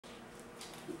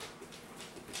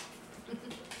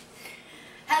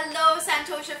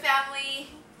Santosha family,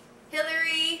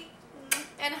 Hillary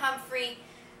and Humphrey,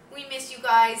 we miss you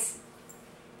guys.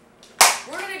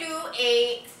 We're going to do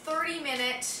a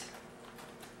 30-minute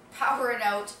power it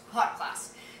out hot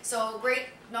class. So great,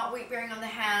 not weight bearing on the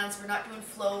hands, we're not doing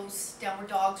flows, downward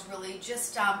dogs really,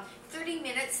 just 30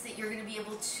 minutes that you're going to be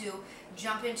able to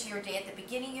jump into your day at the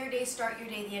beginning of your day, start your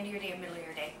day, the end of your day, middle of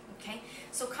your day, okay?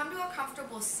 So come to a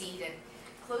comfortable seat and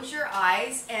close your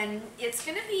eyes, and it's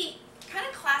going to be kind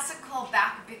of classical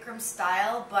back Bikram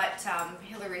style, but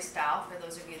Hillary style for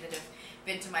those of you that have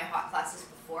been to my hot classes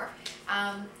before.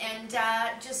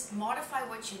 Just modify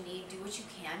what you need, do what you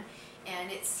can,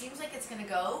 and it seems like it's going to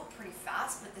go pretty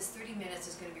fast, but this 30 minutes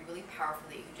is going to be really powerful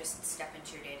that you can just step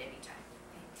into your day at any time.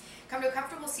 Okay? Come to a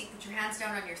comfortable seat, put your hands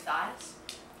down on your thighs.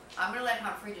 I'm going to let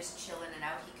Humphrey just chill in and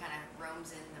out. He kind of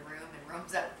roams in the room and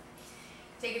roams out.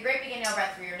 Take a great big inhale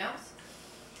breath through your nose,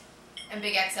 and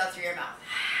big exhale through your mouth.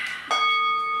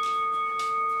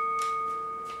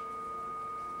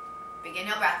 Big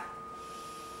inhale breath.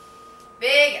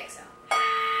 Big exhale.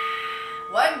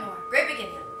 One more. Great big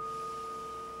inhale.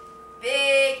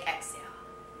 Big exhale.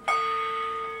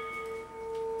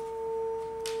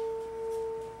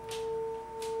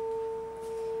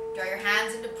 Draw your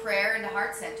hands into prayer, into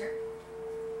heart center.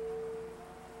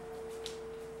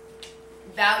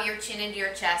 Bow your chin into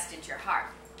your chest, into your heart.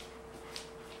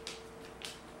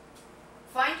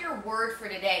 Find your word for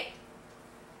today.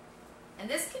 And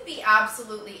this can be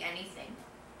absolutely anything.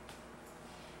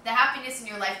 The happiness in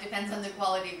your life depends on the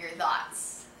quality of your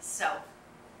thoughts. So,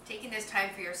 taking this time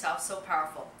for yourself, so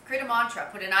powerful. Create a mantra.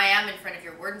 Put an I am in front of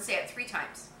your word and say it 3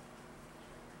 times.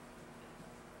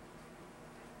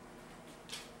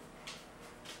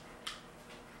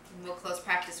 And we'll close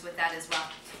practice with that as well.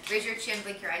 Raise your chin,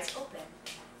 blink your eyes open.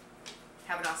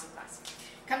 Have an awesome class.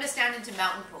 Come to stand into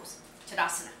mountain pose,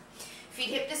 Tadasana. Feet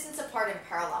hip distance apart and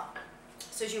parallel.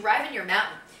 So as you arrive in your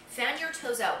mountain, fan your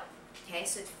toes out. Okay,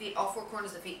 so feet, all 4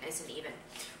 corners of the feet nice and even.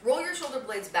 Roll your shoulder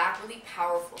blades back, really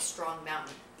powerful, strong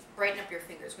mountain. Brighten up your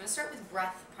fingers. We're going to start with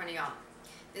breath pranayama.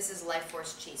 This is life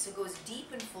force chi. So go as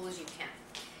deep and full as you can.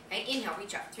 Okay, inhale,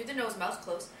 reach up through the nose, mouth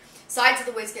closed. Sides of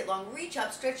the waist get long. Reach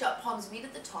up, stretch up, palms meet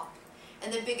at the top.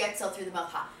 And then big exhale through the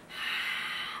mouth.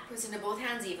 Press into both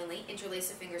hands evenly. Interlace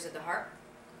the fingers at the heart.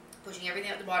 Pushing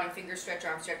everything out the bottom. Fingers stretch,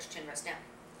 arms stretch, chin rest down.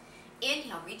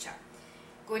 Inhale, reach up.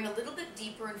 Going a little bit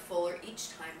deeper and fuller each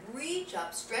time. Reach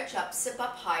up, stretch up, sip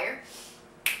up higher.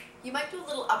 You might do a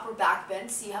little upper back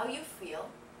bend. See how you feel.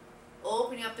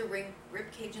 Opening up the rib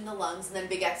cage and the lungs, and then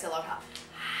big exhale out high.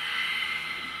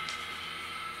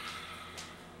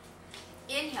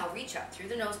 Inhale, reach up through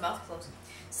the nose, mouth closed.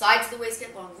 Sides of the waist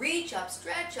get long. Reach up,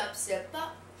 stretch up, sip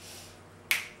up.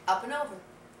 Up and over.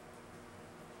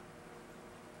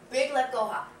 Big let go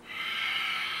high.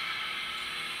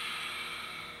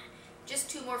 Just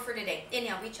 2 more for today.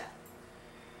 Inhale, reach up.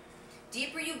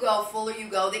 Deeper you go, fuller you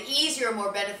go, the easier,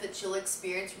 more benefits you'll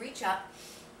experience. Reach up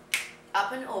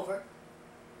and over.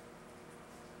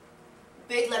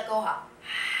 Big let go high.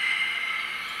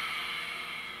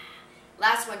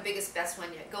 Last one, biggest, best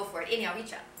one yet. Go for it. Inhale,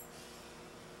 reach up.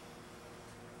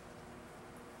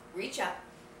 Reach up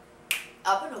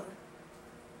and over.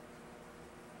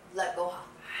 Let go high.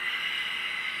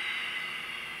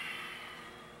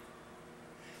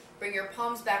 Bring your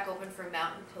palms back open for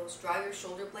mountain pose. Draw your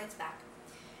shoulder blades back.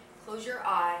 Close your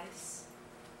eyes.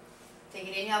 Take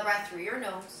an inhale breath through your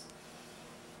nose.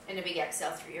 And a big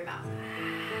exhale through your mouth.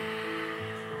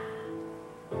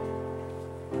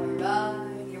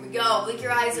 Alright, here we go. Blink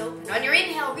your eyes open. On your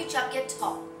inhale, reach up, get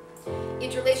tall.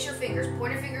 Interlace your fingers.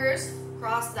 Pointer fingers,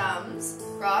 cross thumbs.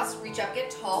 Cross, reach up, get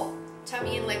tall.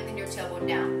 Tummy in, lengthen your tailbone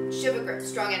down. Shiva grip,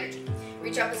 strong energy.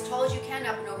 Reach up as tall as you can,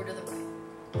 up and over to the right.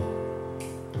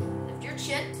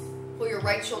 Chin, pull your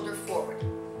right shoulder forward.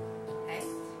 Okay?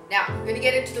 Now, we're going to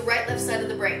get into the right left side of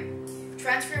the brain.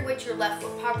 Transfer your weight to your left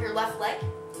foot. Pop your left leg.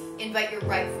 Invite your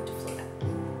right foot to float up.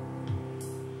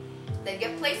 Then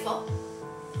get playful.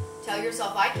 Tell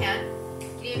yourself, I can. You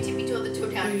can even tippy toe the toe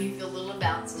down if you feel a little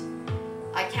imbalanced.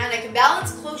 I can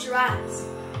balance. Close your eyes.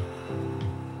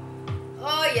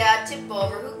 Oh yeah, tip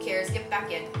over. Who cares? Get back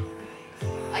in.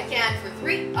 I can for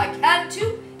 3. I can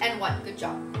 2 and 1. Good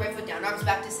job. Right foot down. Arms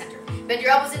back to center. Bend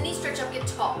your elbows and knees, stretch up, get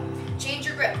tall. Change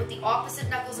your grip with the opposite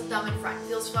knuckles of thumb in front.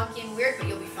 Feels funky and weird, but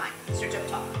you'll be fine. Stretch up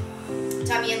tall.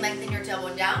 Tummy in, lengthen your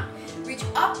tailbone down. Reach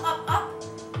up,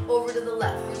 over to the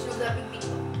left. Reach over that big beach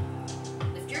ball.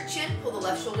 Lift your chin, pull the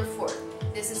left shoulder forward.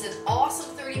 This is an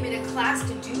awesome 30-minute class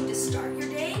to do to start your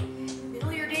day, middle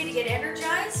of your day to get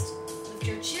energized. Lift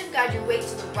your chin, guide your weight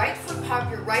to the right foot,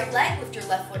 pop your right leg, lift your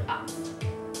left foot up.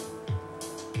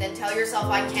 Then tell yourself,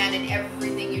 I can in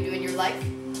everything you do in your life.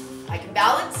 I can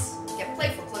balance. Get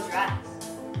playful. Close your eyes.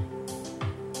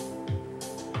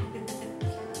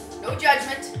 No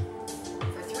judgment.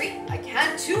 For 3, I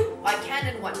can. 2, I can.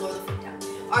 And 1, lower the foot down.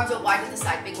 Arms out wide to the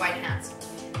side, big wide hands.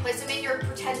 Place them in your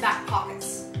pretend back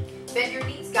pockets. Bend your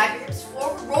knees, guide your hips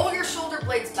forward. Roll your shoulder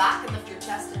blades back and lift your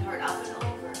chest and heart up and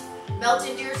over. Melt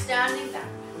into your standing back.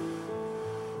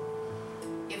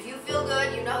 If you feel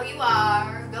good, you know you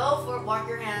are. Go for it. Walk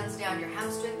your hands down your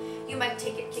hamstring. You might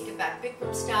take it, kick it back,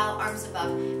 Bikram style, arms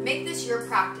above. Make this your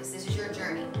practice. This is your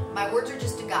journey. My words are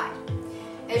just a guide.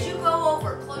 As you go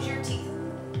over, close your teeth.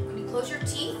 When you close your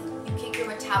teeth, you kick your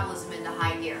metabolism into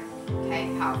high gear. Okay,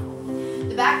 powerful.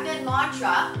 The back bend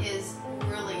mantra is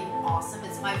really awesome.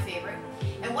 It's my favorite.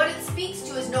 And what it speaks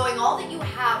to is knowing all that you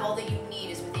have, all that you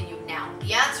need is within you now.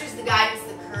 The answer is the guidance,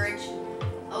 the courage,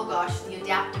 oh gosh, the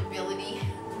adaptability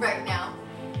right now.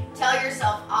 Tell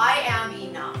yourself, I am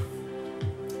enough.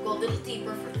 Go a little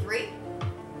deeper for 3,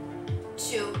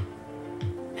 2,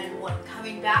 and 1.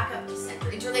 Coming back up to center.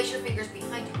 Interlace your fingers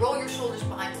behind you. Roll your shoulders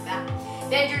behind your back.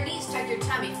 Bend your knees, tuck your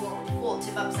tummy forward, fold,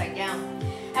 tip upside down.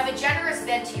 Have a generous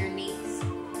bend to your knees.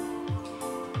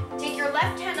 Take your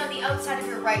left hand on the outside of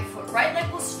your right foot. Right leg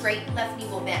will straighten, left knee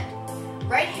will bend.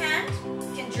 Right hand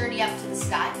can journey up to the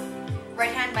sky.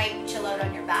 Right hand might chill out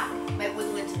on your back, might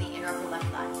wiggle into the inner upper left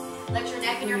thigh. Let your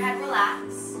neck and your head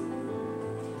relax.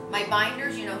 My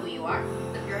binders, you know who you are.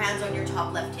 Lift your hands on your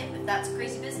top left hip. If that's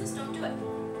crazy business, don't do it.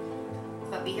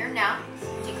 But be here now.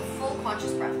 Take a full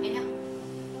conscious breath. Inhale.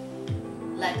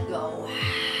 Let go.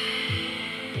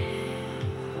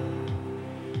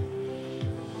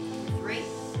 3,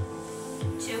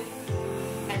 2,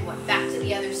 and 1. Back to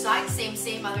the other side.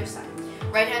 Same other side.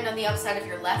 Right hand on the outside of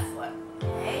your left foot.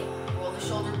 Okay. Roll the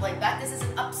shoulder blade back. This is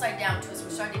an upside down twist. We're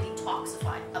starting to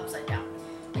detoxify upside down.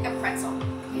 Like a pretzel.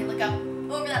 Okay, look up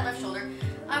over that left shoulder.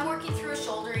 I'm working through a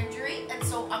shoulder injury, and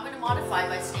so I'm going to modify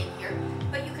by staying here.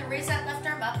 But you can raise that left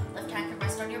arm up. Left hand can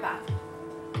rest on your back.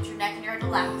 Let your neck and your head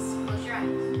relax. Close your eyes.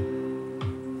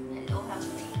 And you'll have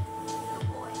me. Good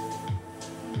boy.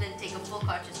 And then take a full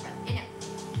conscious breath. Inhale.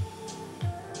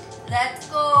 Let's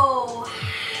go.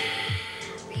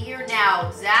 Be here now,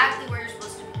 exactly where you're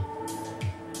supposed to be.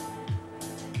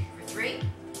 For 3,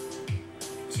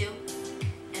 2,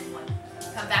 and 1.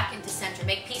 Come back into center.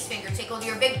 Make peace finger. Take hold of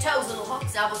your big toes, little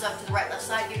hooks, elbows up to the right, left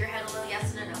side. Give your head a little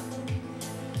yes and a no.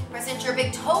 Press into your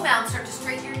big toe mound. Start to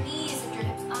straighten your knees, lift your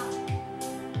hips up.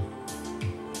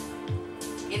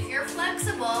 If you're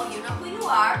flexible, you know who you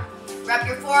are. Wrap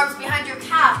your forearms behind your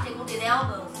calf. Take hold of the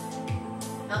elbows.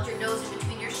 Melt your nose in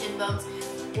between your shin bones.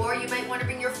 Or you might want to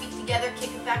bring your feet together,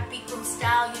 kick it back, Bikram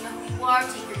style. You know who you are.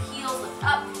 Take your heels, lift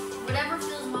up. Whatever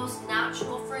feels most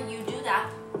natural for you, do that.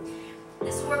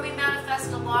 This is where we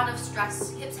manifest a lot of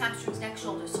stress. Hips, hamstrings, neck,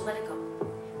 shoulders. So let it go.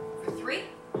 For 3.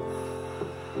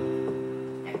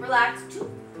 Neck relax. 2.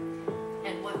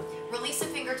 And 1. Release the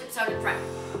fingertips out in front.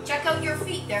 Check out your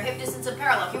feet. They're hip distance and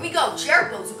parallel. Here we go. Chair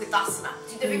pose, Utkatasana.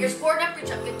 See the fingers forward and up,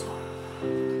 reach up, get tall.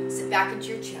 Sit back into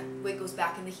your chair. Weight goes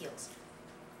back in the heels.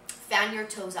 Fan your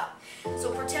toes up.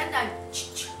 So pretend I'm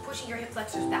pushing your hip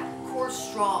flexors back. Core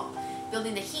strong.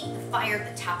 Building the heat, the fire,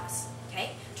 the tapas.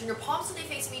 Okay? Turn your palms so they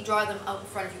face me. Draw them out in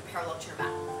front of you parallel to your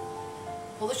mat.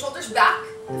 Pull the shoulders back.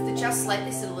 Lift the chest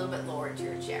slightly. Sit a little bit lower into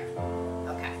your chair.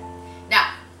 Okay.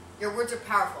 Now, your words are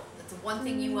powerful. That's the one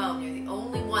thing you own. You're the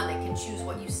only one that can choose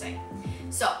what you say.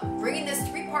 So, bringing this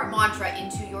 3-part mantra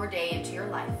into your day, into your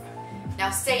life.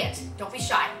 Now say it. Don't be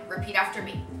shy. Repeat after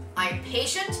me. I am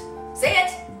patient. Say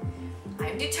it. I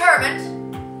am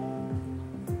determined.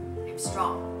 I am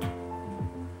strong.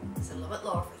 Sit a little bit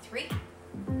lower for 3.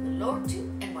 Lower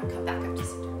 2 and 1. Come back up to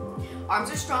center.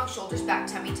 Arms are strong, shoulders back,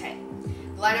 tummy tight.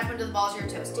 Line up under the balls of your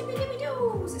toes. Tippy tippy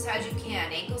toes as high as you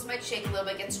can. Ankles might shake a little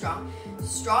bit, get strong.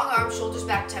 Strong arms, shoulders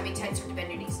back, tummy tight. Start to bend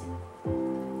your knees.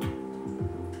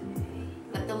 Okay.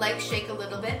 Let the legs shake a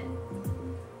little bit.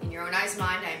 In your own eyes,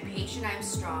 mind, I am patient, I am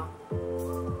strong.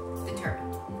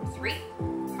 Determined. 3.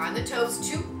 On the toes.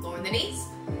 2. Lower the knees.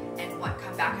 And 1.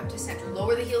 Come back up to center.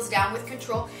 Lower the heels down with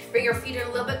control. Bring your feet in a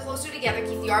little bit closer together.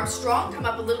 Keep the arms strong. Come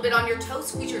up a little bit on your toes.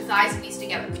 Squeeze your thighs and knees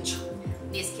together.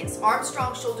 Knees kiss. Arms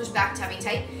strong, shoulders back, tummy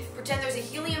tight. Pretend there's a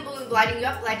helium balloon gliding you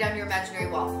up. Glide down your imaginary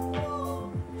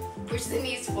wall. Push the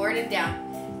knees forward and down.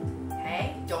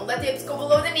 Okay? Don't let the hips go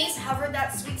below the knees. Hover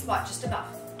that sweet spot just above.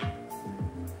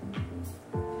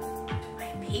 I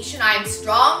am patient. I am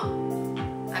strong.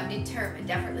 I'm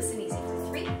determined. Effortless and easy. For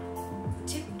 3,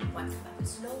 2, 1. Come up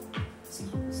slow.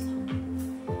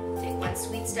 Take one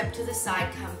sweet step to the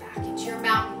side. Come back into your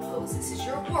mountain pose. This is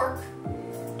your work.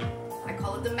 I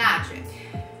call it the magic.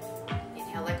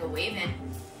 Inhale like a wave in.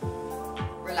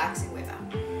 Relaxing wave out.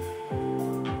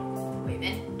 Wave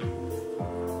in.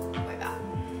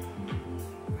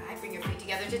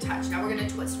 we're going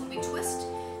to twist. When we twist,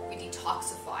 we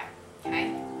detoxify,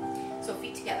 okay? So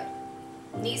feet together,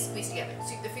 knees squeeze together.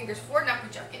 Sweep the fingers forward, up,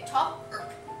 reach up, get tall.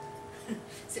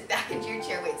 Sit back into your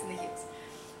chair, weights in the heels.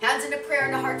 Hands into prayer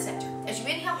in the heart center. As you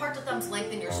inhale, heart to thumbs,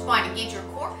 lengthen your spine, engage your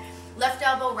core. Left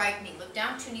elbow, right knee. Look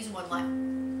down, 2 knees in one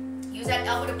line. Use that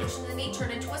elbow to push into the knee,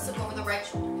 turn and twist, look over the right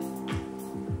shoulder.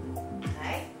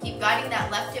 Okay? Keep guiding that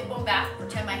left hip bone back.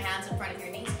 Pretend my hands in front of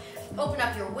your knees. Open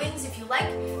up your wings if you like.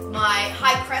 My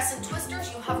high crescent twisters,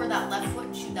 you hover that left foot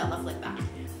and shoot that left leg back.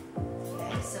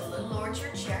 Okay, sit a little lower to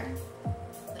your chair.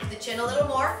 Lift the chin a little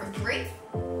more for 3,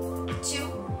 2,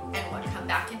 and 1. Come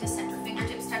back into center.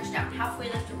 Fingertips touch down. Halfway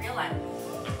lift to realign.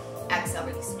 Exhale,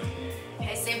 release.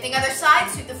 Okay, same thing other side.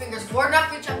 Sweep the fingers forward, up,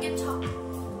 reach up, get tall.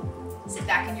 Sit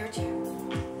back in your chair.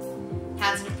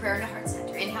 Hands into prayer in the heart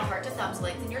center. Inhale, heart to thumbs,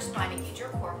 lengthen your spine, engage your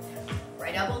core.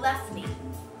 Right elbow, left knee.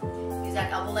 Use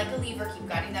that elbow like a lever. Keep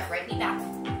guiding that right knee back.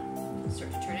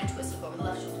 Start to turn and twist, look over the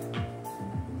left shoulder.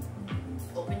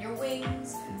 Open your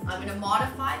wings. I'm going to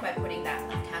modify by putting that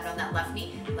left hand on that left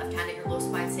knee. Left hand at your low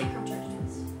spine sacrum, turn to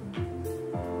twist.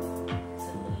 So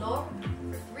a little lower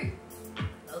for 3,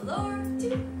 a lower,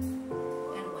 2, and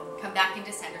 1. Come back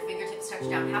into center. Fingertips touch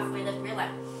down. Halfway lift,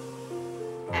 realign.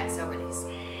 Exhale, release.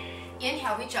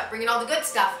 Inhale, reach up. Bring in all the good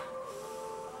stuff.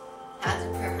 Hands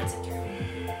in prayer, heart center.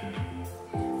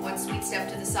 1 sweet step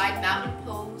to the side, mountain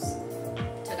pose,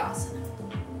 Tadasana.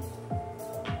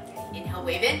 Okay, inhale,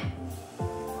 wave in.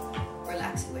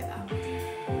 Relax and wave out.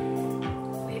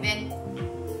 Wave in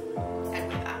and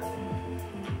wave out.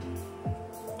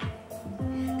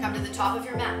 Come to the top of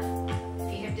your mat.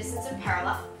 Feet hip distance and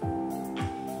parallel.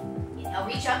 Inhale,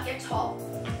 reach up, get tall.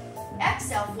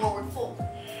 Exhale, forward fold.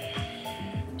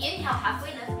 Inhale,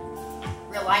 halfway lift.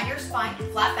 Realign your spine,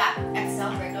 flat back.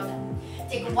 Exhale, wriggle down.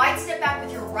 Take a wide step back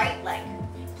with your right leg.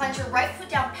 Plant your right foot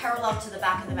down parallel to the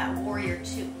back of the mat, warrior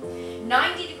 2.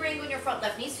 90-degree angle in your front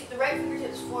left knee. Sweep the right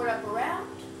fingertips forward, up, around.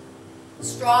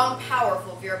 Strong,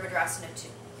 powerful Virabhadrasana 2.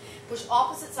 Push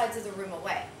opposite sides of the room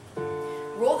away.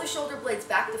 Roll the shoulder blades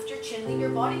back, lift your chin, lean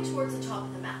your body towards the top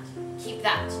of the mat. Keep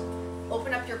that.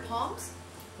 Open up your palms.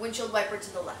 Windshield wiper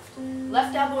to the left.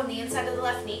 Left elbow on the inside of the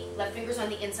left knee. Left fingers on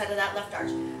the inside of that left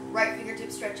arch. Right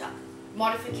fingertips stretch up.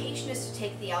 Modification is to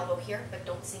take the elbow here, but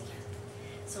don't sink in.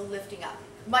 So lifting up.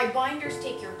 My binders,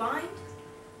 take your bind.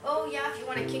 Oh yeah, if you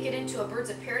want to kick it into a birds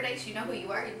of paradise, you know who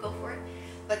you are, you go for it.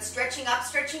 But stretching up,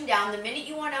 stretching down, the minute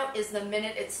you want out is the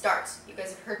minute it starts. You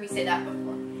guys have heard me say that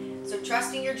before. So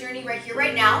trusting your journey right here,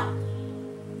 right now.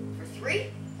 For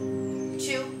 3,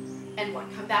 2, and 1.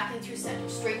 Come back in through center.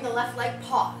 Straighten the left leg,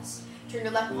 pause. Turn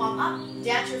your left palm up,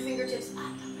 dance your fingertips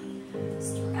up.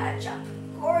 Stretch up.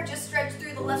 Gorgeous stretch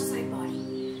through the left side body.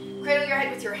 Cradle your head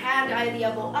with your hand, eye of the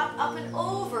elbow up, up and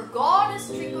over.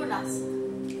 Goddess Trikonasana.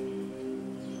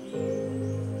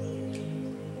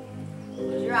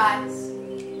 Close your eyes.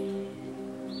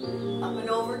 Up and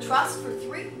over, trust for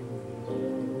 3,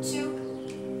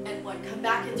 2, and 1. Come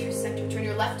back in through center. Turn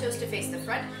your left toes to face the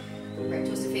front. Right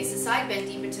toes to face the side, bend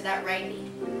deep into that right knee.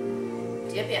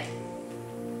 Dip in.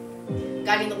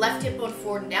 Guiding the left hip bone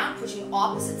forward and down, pushing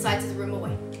opposite sides of the room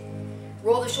away.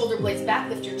 Roll the shoulder blades back,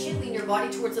 lift your chin, lean your body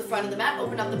towards the front of the mat,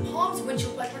 open up the palms,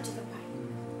 windshield wiper to the right.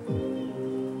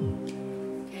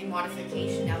 Okay,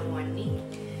 modification, now one knee.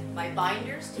 My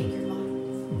binders, take your body.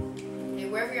 Okay,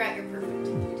 wherever you're at, you're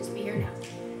perfect. Just be here now.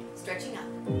 Stretching up.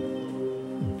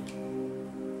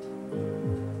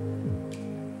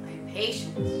 I'm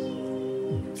patient.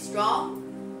 I'm strong.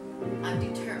 I'm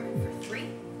determined for 3,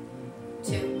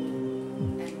 2,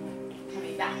 and 1.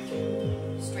 Coming back.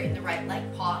 Straighten the right leg,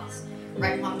 pause.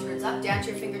 Right palm turns up, dance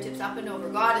your fingertips up and over.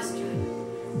 Goddess journey.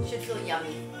 Should feel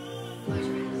yummy. Close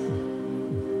your eyes.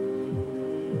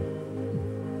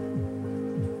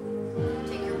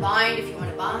 Take your bind if you want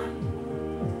to bind.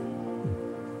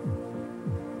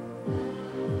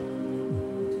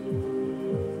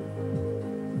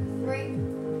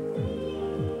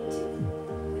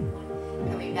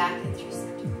 Back in through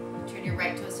center. Turn your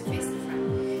right toes to face the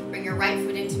front. Bring your right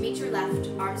foot in to meet your left.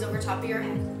 Arms over top of your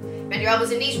head. Bend your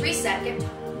elbows and knees. Reset. Get tall.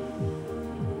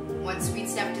 1 sweet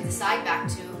step to the side. Back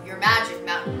to your magic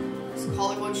mountain. Just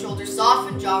collarbone, shoulders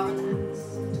soften, jaw relax.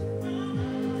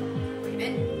 Wave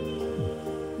in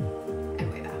and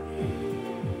wave out.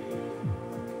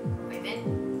 Wave in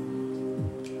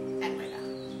and wave out.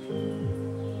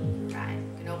 Right.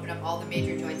 You can open up all the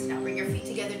major joints now. Bring your feet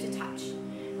together to touch.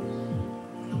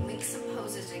 Some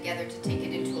poses together to take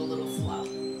it into a little flow.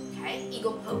 Okay,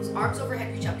 eagle pose. Arms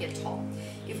overhead, reach up, get tall.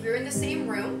 If we're in the same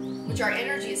room, which our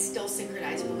energy is still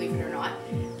synchronized, believe it or not,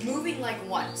 moving like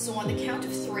one. So on the count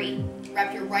of 3,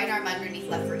 wrap your right arm underneath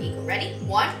left for eagle. Ready?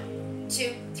 1,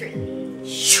 2, 3.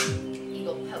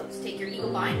 eagle pose. Take your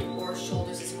eagle bind or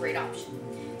shoulders is a great option.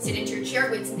 Sit into your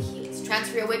chair, weights in the heels.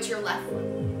 Transfer your weight to your left foot.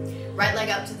 Right leg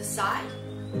out to the side,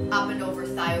 up and over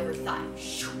thigh.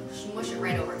 Smush it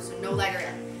right over, so no leg or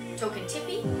air. Toe can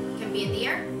tippy, can be in the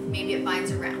air, maybe it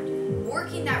binds around.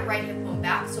 Working that right hip bone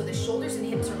back so the shoulders and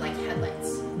hips are like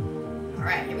headlights. All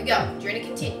right, here we go. Journey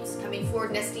continues. Coming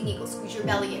forward, nesting eagle. Squeeze your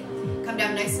belly in. Come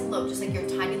down nice and low, just like you're a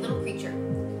tiny little creature.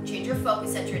 Change your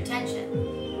focus, set your intention.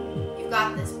 You've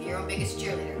got this. Be your own biggest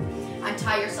cheerleader.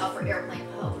 Untie yourself for airplane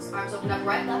pose. Arms open up,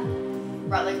 right, left.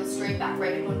 Right leg goes straight back,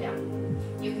 right hip bone down.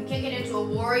 You can kick it into a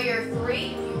warrior 3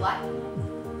 if you like.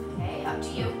 Okay, up to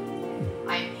you.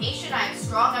 I am patient, I am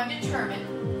strong, I'm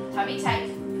determined. Tummy tight.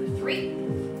 3,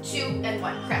 2, and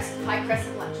 1. Crescent, high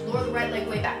crescent lunge. Lower the right leg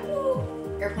way back.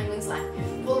 Airplane wings land.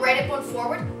 Pull the right hip bone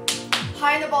forward.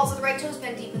 High in the balls of the right toes,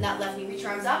 bend deep in that left knee. Reach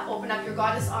your arms up. Open up your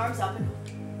goddess arms up and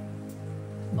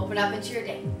over. Open up into your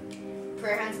day.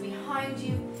 Prayer hands behind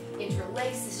you.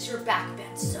 Interlace. This is your back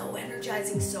bend. So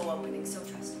energizing, so opening, so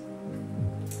trusting.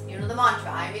 You know the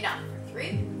mantra. I am enough.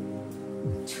 3,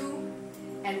 2,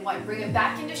 and 1. Bring it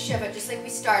back into Shiva, just like we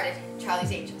started.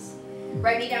 Charlie's Angels.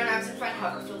 Right knee down, arms in front,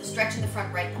 hover. Feel the stretch in the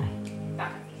front right thigh.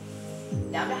 Back up.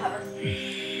 Down to hover.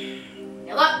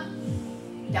 Nail up.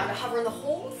 Down to hover in the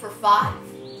hold for 5,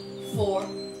 4,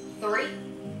 3,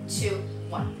 2,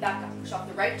 1. Back up. Push off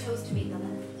the right toes to meet the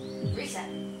left. Reset.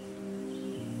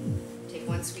 Take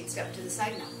one sweet step to the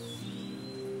side now.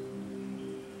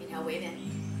 Inhale, wave in.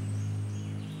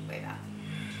 Wave out.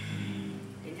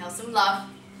 Inhale some love.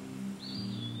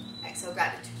 Exhale,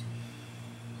 gratitude.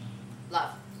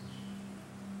 Love.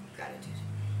 Gratitude.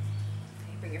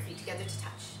 Okay, bring your feet together to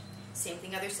touch. Same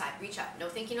thing other side. Reach up. No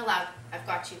thinking aloud. I've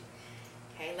got you.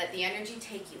 Okay, let the energy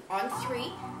take you. On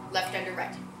 3, left under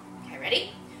right. Okay,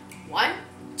 ready? 1,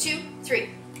 2, 3.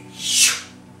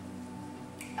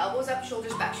 Elbows up,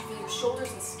 shoulders back. You feel your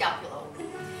shoulders and scapula open.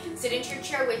 Sit into your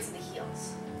chair, weights in the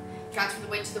heels. Transfer the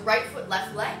weight to the right foot,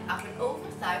 left leg, up and over,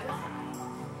 thigh over thigh.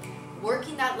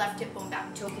 Working that left hip bone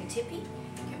back. Toe can tippy,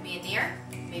 can be in the air,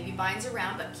 maybe binds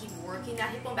around, but keep working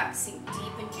that hip bone back. Sink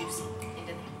deep and juicy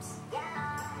into the hips.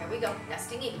 Here we go.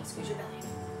 Nesting eagle. Squeeze your belly.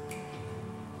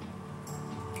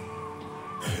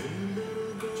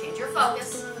 Change your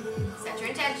focus. Set your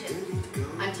intention.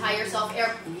 Untie yourself,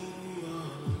 airplane.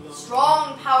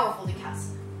 Strong, powerful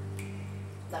Dikasana.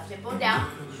 Left hip bone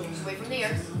down, shoulders away from the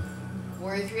ears.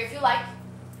 Warrior 3 if you like.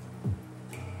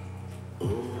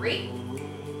 3,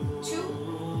 2,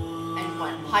 and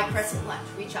 1. High crescent lunge.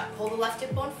 Reach up. Pull the left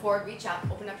hip bone forward. Reach up.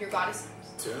 Open up your goddess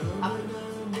arms. Up and down.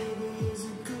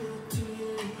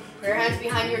 Prayer hands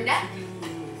behind your neck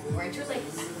or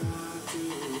interlace.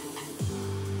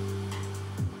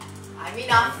 I'm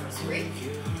enough. 3,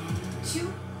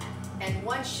 2, and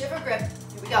 1. Shiva grip.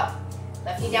 Here we go.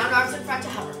 Left knee down, arms in front to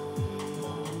hover.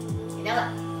 Inhale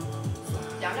up.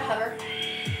 Down to hover.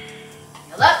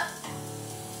 Inhale up.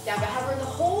 Down to hover in the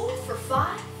hold for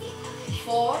 5,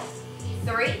 4,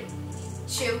 3,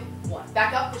 2, 1.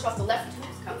 Back up, push off the left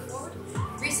toes, come forward.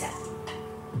 Reset.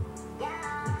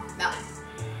 Mountain.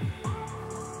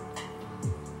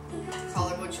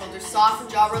 Collarbone, shoulders soft,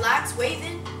 jaw relax. Wave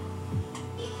in.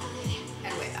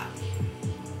 And wave out.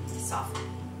 Soften.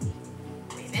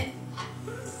 Wave in.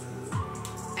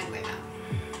 And wave out.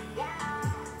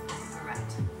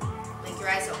 Alright. Blink your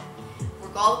eyes open.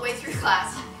 Work all the way through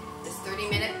class. This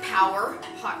 30-minute power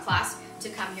hot class to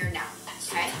come here now.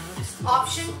 Okay?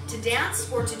 Option to dance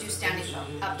or to do standing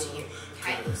up to you.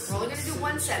 Okay? We're only going to do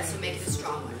one set, so make it a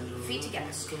strong one. Feet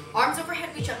together. Arms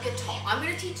overhead, reach up, get tall. I'm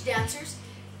going to teach dancers,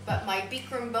 but my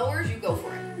Bikram bowers, you go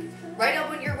for it. Right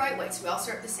elbow in your right waist. We all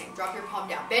start the same. Drop your palm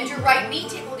down. Bend your right knee.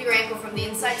 Take hold of your ankle from the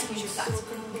inside. Squeeze your thighs.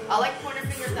 I like pointer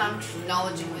finger, thumb,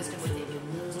 knowledge and wisdom within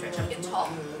you. Stretch up, get tall.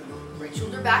 Right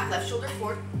shoulder back, left shoulder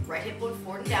forward. Right hip bone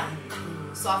forward and down.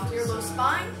 Soften your low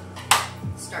spine.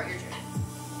 Start your journey.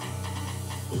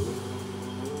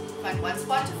 Find one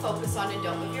spot to focus on and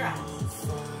don't move your eyes.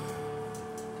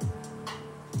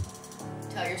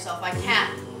 Tell yourself, I can.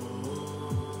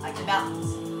 I can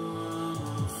balance.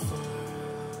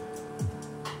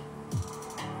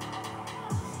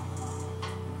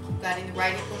 Keep guiding the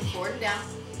right hip bone forward and down.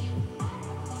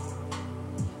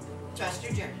 Trust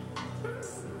your journey.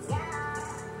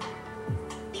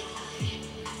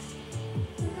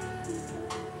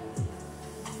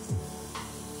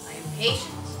 I am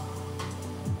patient.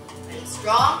 I am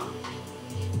strong.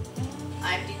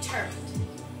 I am determined.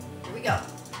 Here we go.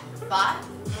 5,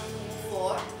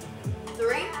 4,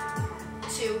 3,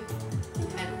 2,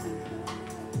 and 1.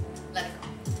 Let it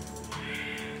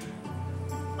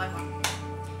go. One more.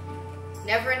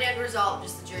 Never an end result,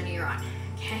 just the journey you're on.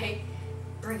 Okay?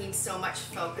 bringing so much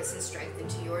focus and strength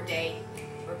into your day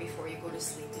or before you go to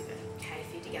sleep even. Okay,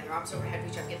 feet together, arms overhead,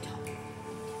 reach up, get tall.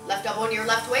 Left elbow in your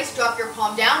left waist, drop your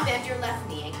palm down, bend your left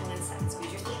knee, ankle inside,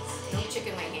 squeeze your glutes. No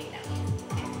chicken wing hanging out.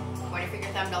 Pointer finger,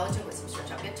 thumb, dollar to wisdom, stretch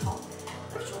up, get tall.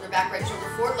 Left shoulder back, right shoulder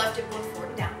forward, left hip going forward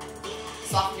and down.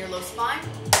 Soften your low spine,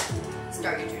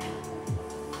 start your journey.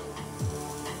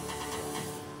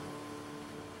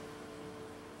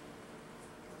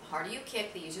 The harder you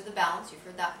kick, the easier the balance. You've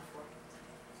heard that before.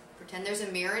 Pretend there's a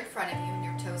mirror in front of you and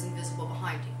your toes invisible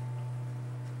behind you.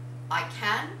 I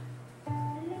can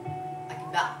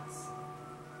balance.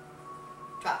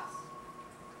 Trust.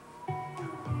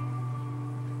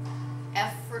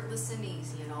 Effortless and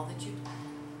easy in all that you do.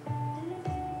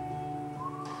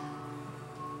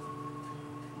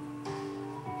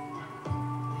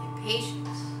 I'm patient.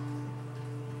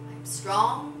 I'm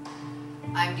strong.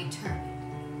 I'm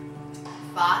determined.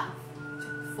 5,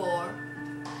 4,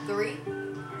 3, 2,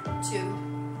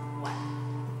 1.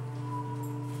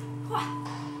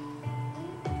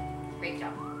 Great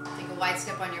job. Take a wide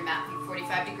step on your mat,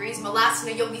 45 degrees.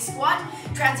 Malasana Yogi Squat.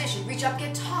 Transition, reach up,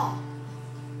 get tall.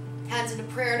 Hands into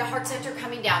prayer into heart center,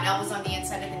 coming down. Elbows on the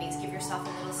inside of the knees. Give yourself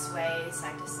a little sway,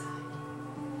 side to side.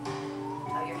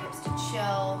 Tell your hips to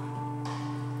chill.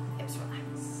 Hips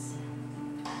relax.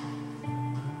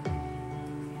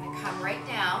 You're going to come right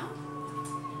down.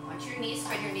 Onto your knees,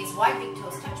 spread your knees wide, big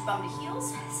toes touch bum to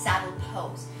heels. Saddle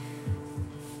pose.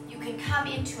 You can come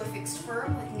into a fixed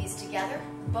firm with knees together.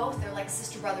 Both, they're like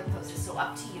sister-brother poses, so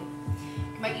up to you.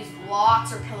 You might use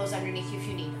blocks or pillows underneath you if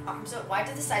you need. Arms out wide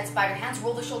to the side, spider hands,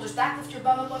 roll the shoulders back, lift your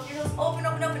bum above your heels, open,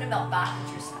 open, open, and melt back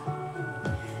into your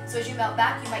side. So as you melt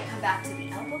back, you might come back to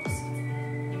the elbows.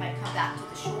 You might come back to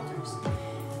the shoulders.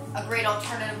 A great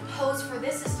alternative pose for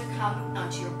this is to come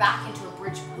onto your back into a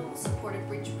bridge pose, supported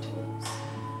bridge pose.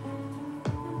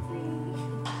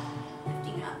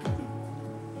 Lifting up.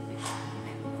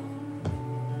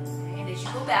 And as you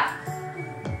go back,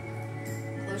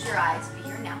 close your eyes, be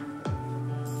here now.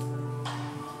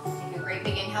 Take a great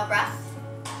big inhale breath.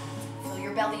 Fill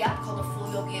your belly up, called a full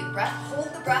yogic breath.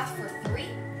 Hold the breath for 3,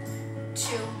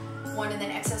 2, 1, and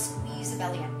then exhale, squeeze the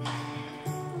belly in.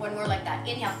 One more like that.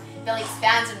 Inhale, belly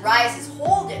expands and rises.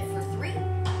 Hold it for 3,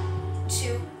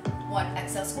 2, 1.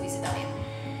 Exhale, squeeze the belly in.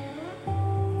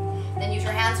 Then use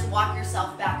your hands to walk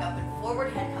yourself back up and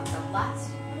forward. Head comes up last.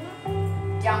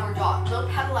 Downward dog. Little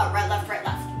pedal out, right, left, right,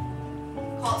 left.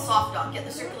 Call it soft dog. Get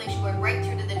the circulation going right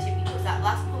through to the tippy toes. That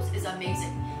last pose is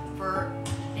amazing for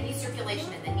any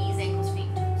circulation in the knees, ankles,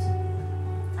 feet, toes.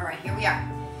 All right, here we are.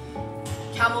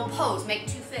 Camel pose. Make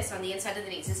 2 fists on the inside of the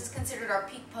knees. This is considered our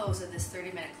peak pose of this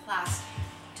 30-minute class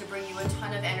to bring you a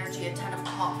ton of energy, a ton of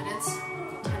confidence,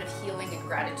 a ton of healing and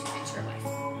gratitude into your life.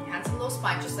 Hands on low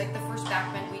spine, just like the first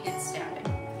back bend we did standing.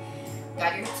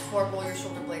 Guide your hips forward, roll your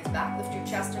shoulder blades back. Lift your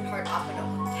chest and heart up and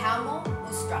over. Camel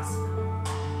Ustrasana.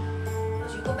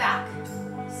 As you go back,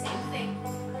 same thing.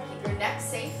 Keep your neck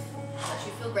safe. Let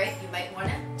you feel great. You might want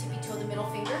to tippy toe the middle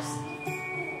fingers.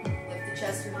 Lift the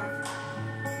chest and heart.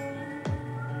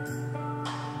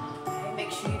 Okay,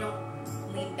 make sure you don't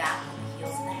lean back on the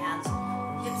heels of the hands.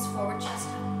 Hips forward, chest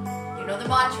up. You know the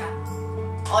mantra.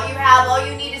 All you have, all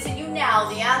you need is in you now.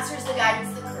 The answer is the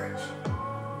guidance, the courage.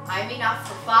 I'm enough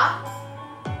for 5,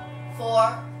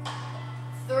 4,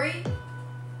 3,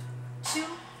 2,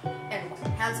 and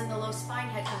 1. Hands in the low spine,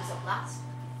 head comes up last.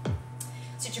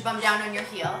 Sit your bum down on your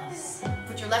heels.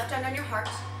 Put your left hand on your heart,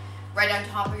 right on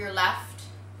top of your left.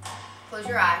 Close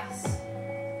your eyes.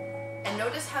 And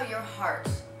notice how your heart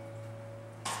is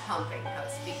pumping, how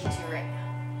it's speaking to you right now.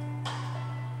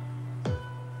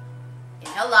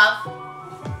 Inhale love,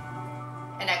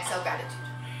 and exhale gratitude.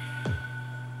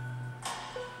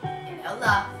 Inhale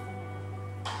love,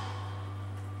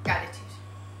 gratitude.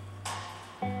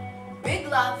 Big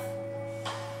love,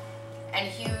 and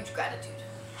huge gratitude.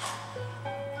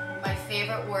 My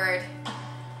favorite word,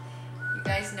 you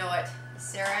guys know it.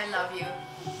 Sarah, I love you.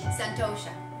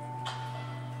 Santosha.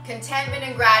 Contentment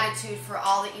and gratitude for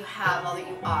all that you have, all that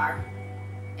you are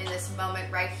in this moment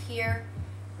right here,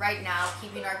 right now,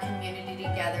 keeping our community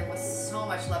together with so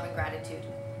much love and gratitude.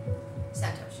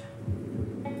 Santosha.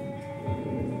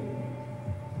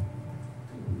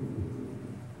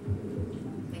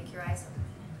 Blink your eyes open.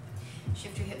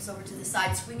 Shift your hips over to the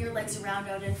side. Swing your legs around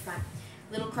out in front.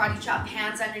 Little karate chop,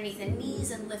 hands underneath the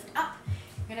knees and lift up.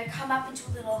 You're going to come up into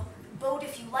a little boat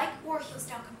if you like, or heels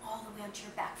down, come all the way onto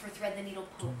your back for thread the needle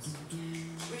pose.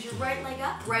 Raise your right leg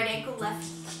up, right ankle, left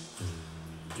knee.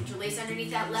 Interlace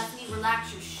underneath that left knee,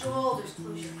 relax your shoulders,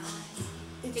 close your eyes.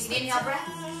 Take an inhale breath.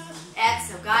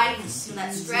 Exhale, guiding to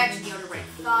that stretch in the outer right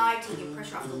thigh, taking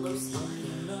pressure off the low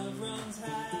spine.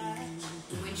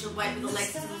 windshield wiper the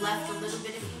legs to the left a little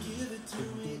bit if you need.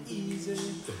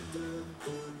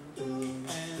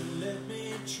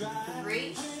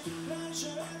 3, 2,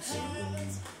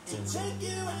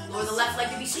 lower the left leg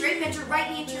to be straight, bend your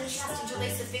right knee into your chest,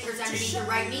 interlace the fingers underneath your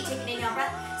right knee, take an inhale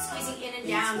breath, squeezing in and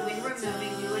down, wind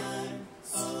removing, do it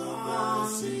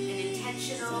strong and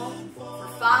intentional for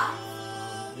 5,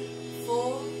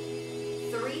 4,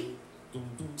 3,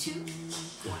 2,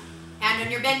 1. Hand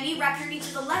on your bent knee, wrap your knee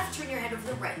to the left, turn your head over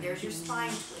the right. There's your spine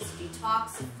twist.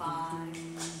 Detoxify.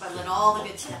 But let all the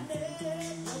good stuff.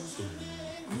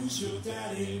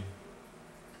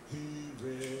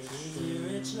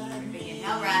 Big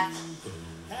inhale, breath.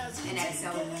 And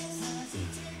exhale.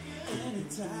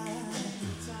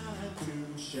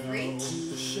 3,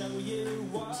 2,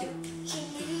 and 1.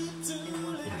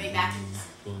 Coming back.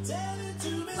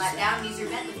 Flat down, knees are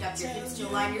bent, lift up your hips to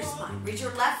align your spine. Reach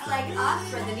your left leg up,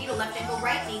 thread the needle, left ankle,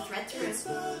 right knee, thread through.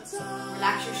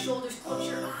 Relax your shoulders, close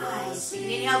your eyes. Take an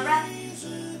inhale breath.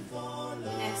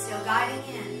 And exhale, guiding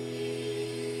in.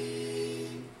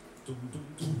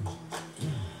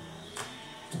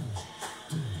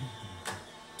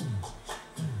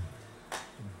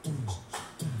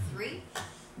 3,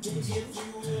 2, and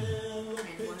 1.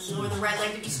 Lower the right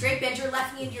leg to be straight, bend your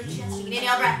left knee into your chest. Take an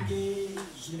inhale breath.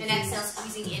 And exhale,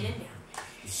 squeezing in and down.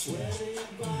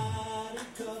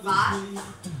 5,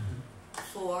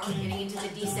 4, getting into the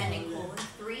descending colon.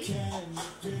 3, 2, and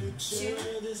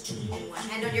 1.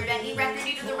 Hand on your bent knee, wrap your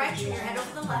knee to the right, turn your head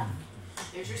over the left.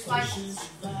 There's your spine.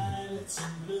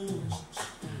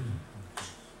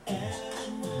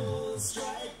 Animals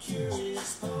strike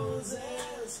curious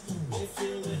poses. They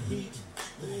feel the heat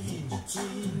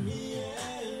between me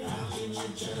and how can you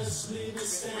just leave it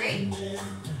standing?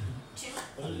 2,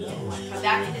 1. Come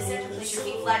back into center, place your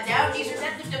feet flat down, knees are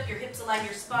bent, lift up your hips, align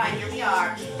your spine. Here we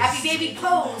are. Happy baby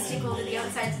pose. Take hold of the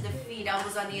outsides of the feet,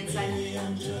 elbows on the inside of the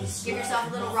feet. Give yourself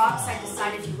a little rock side to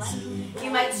side if you like.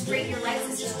 You might straighten your legs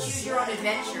and just choose your own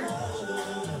adventure.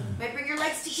 You might bring your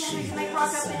legs together. You might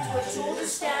rock up into a shoulder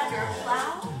stand or a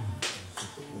plow.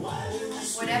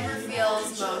 Whatever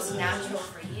feels most natural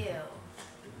for you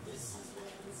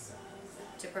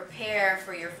to prepare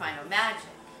for your final magic.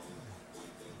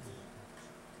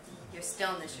 Your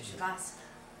stillness, your shavasana.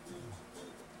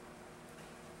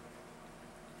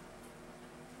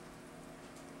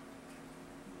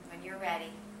 When you're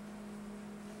ready,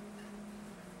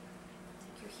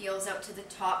 take your heels out to the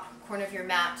top corner of your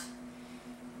mat.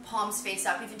 Palms face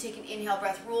up. Even take an inhale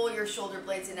breath. Roll your shoulder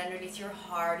blades in underneath your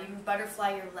heart. Even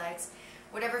butterfly your legs.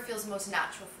 Whatever feels most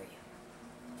natural for you.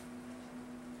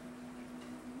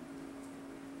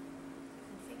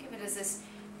 And think of it as this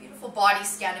beautiful body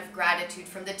scan of gratitude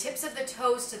from the tips of the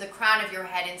toes to the crown of your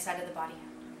head inside of the body.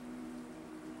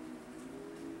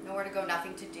 Nowhere to go,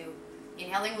 nothing to do.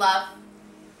 Inhaling love,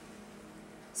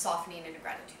 softening into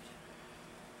gratitude.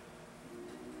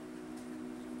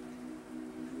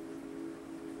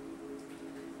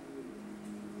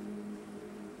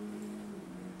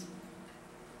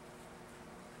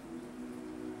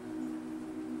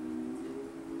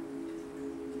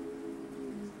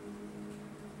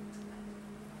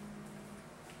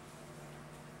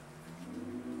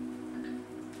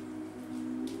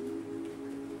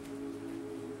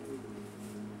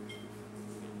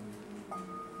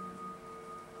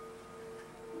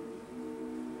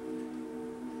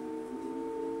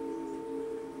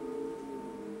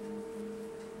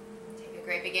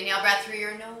 Great big inhale breath through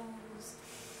your nose.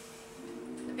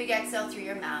 The big exhale through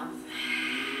your mouth.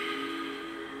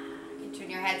 You turn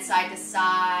your head side to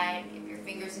side. Give your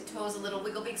fingers and toes a little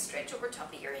wiggle, big stretch over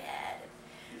top of your head.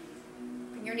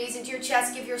 Bring your knees into your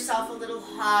chest. Give yourself a little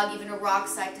hug, even a rock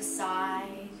side to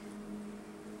side.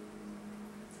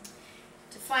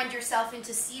 To find yourself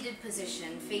into seated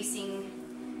position, facing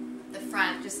the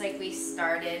front, just like we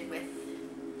started with.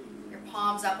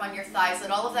 Palms up on your thighs.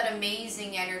 Let all of that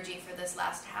amazing energy for this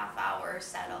last half hour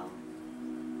settle.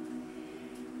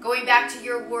 Going back to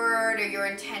your word or your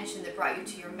intention that brought you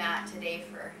to your mat today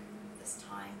for this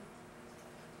time.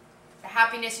 The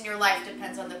happiness in your life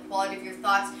depends on the quality of your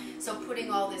thoughts. So putting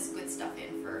all this good stuff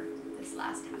in for this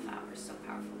last half hour is so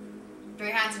powerful. Throw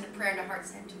your hands into prayer into heart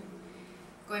center.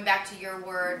 Going back to your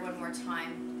word one more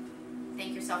time.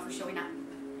 Thank yourself for showing up.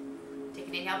 Take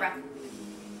an inhale breath.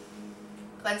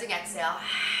 Cleansing exhale.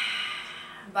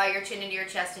 Bow your chin into your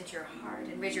chest, into your heart,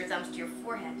 and raise your thumbs to your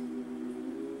forehead.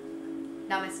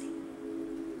 Namaste.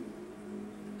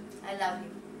 I love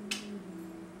you.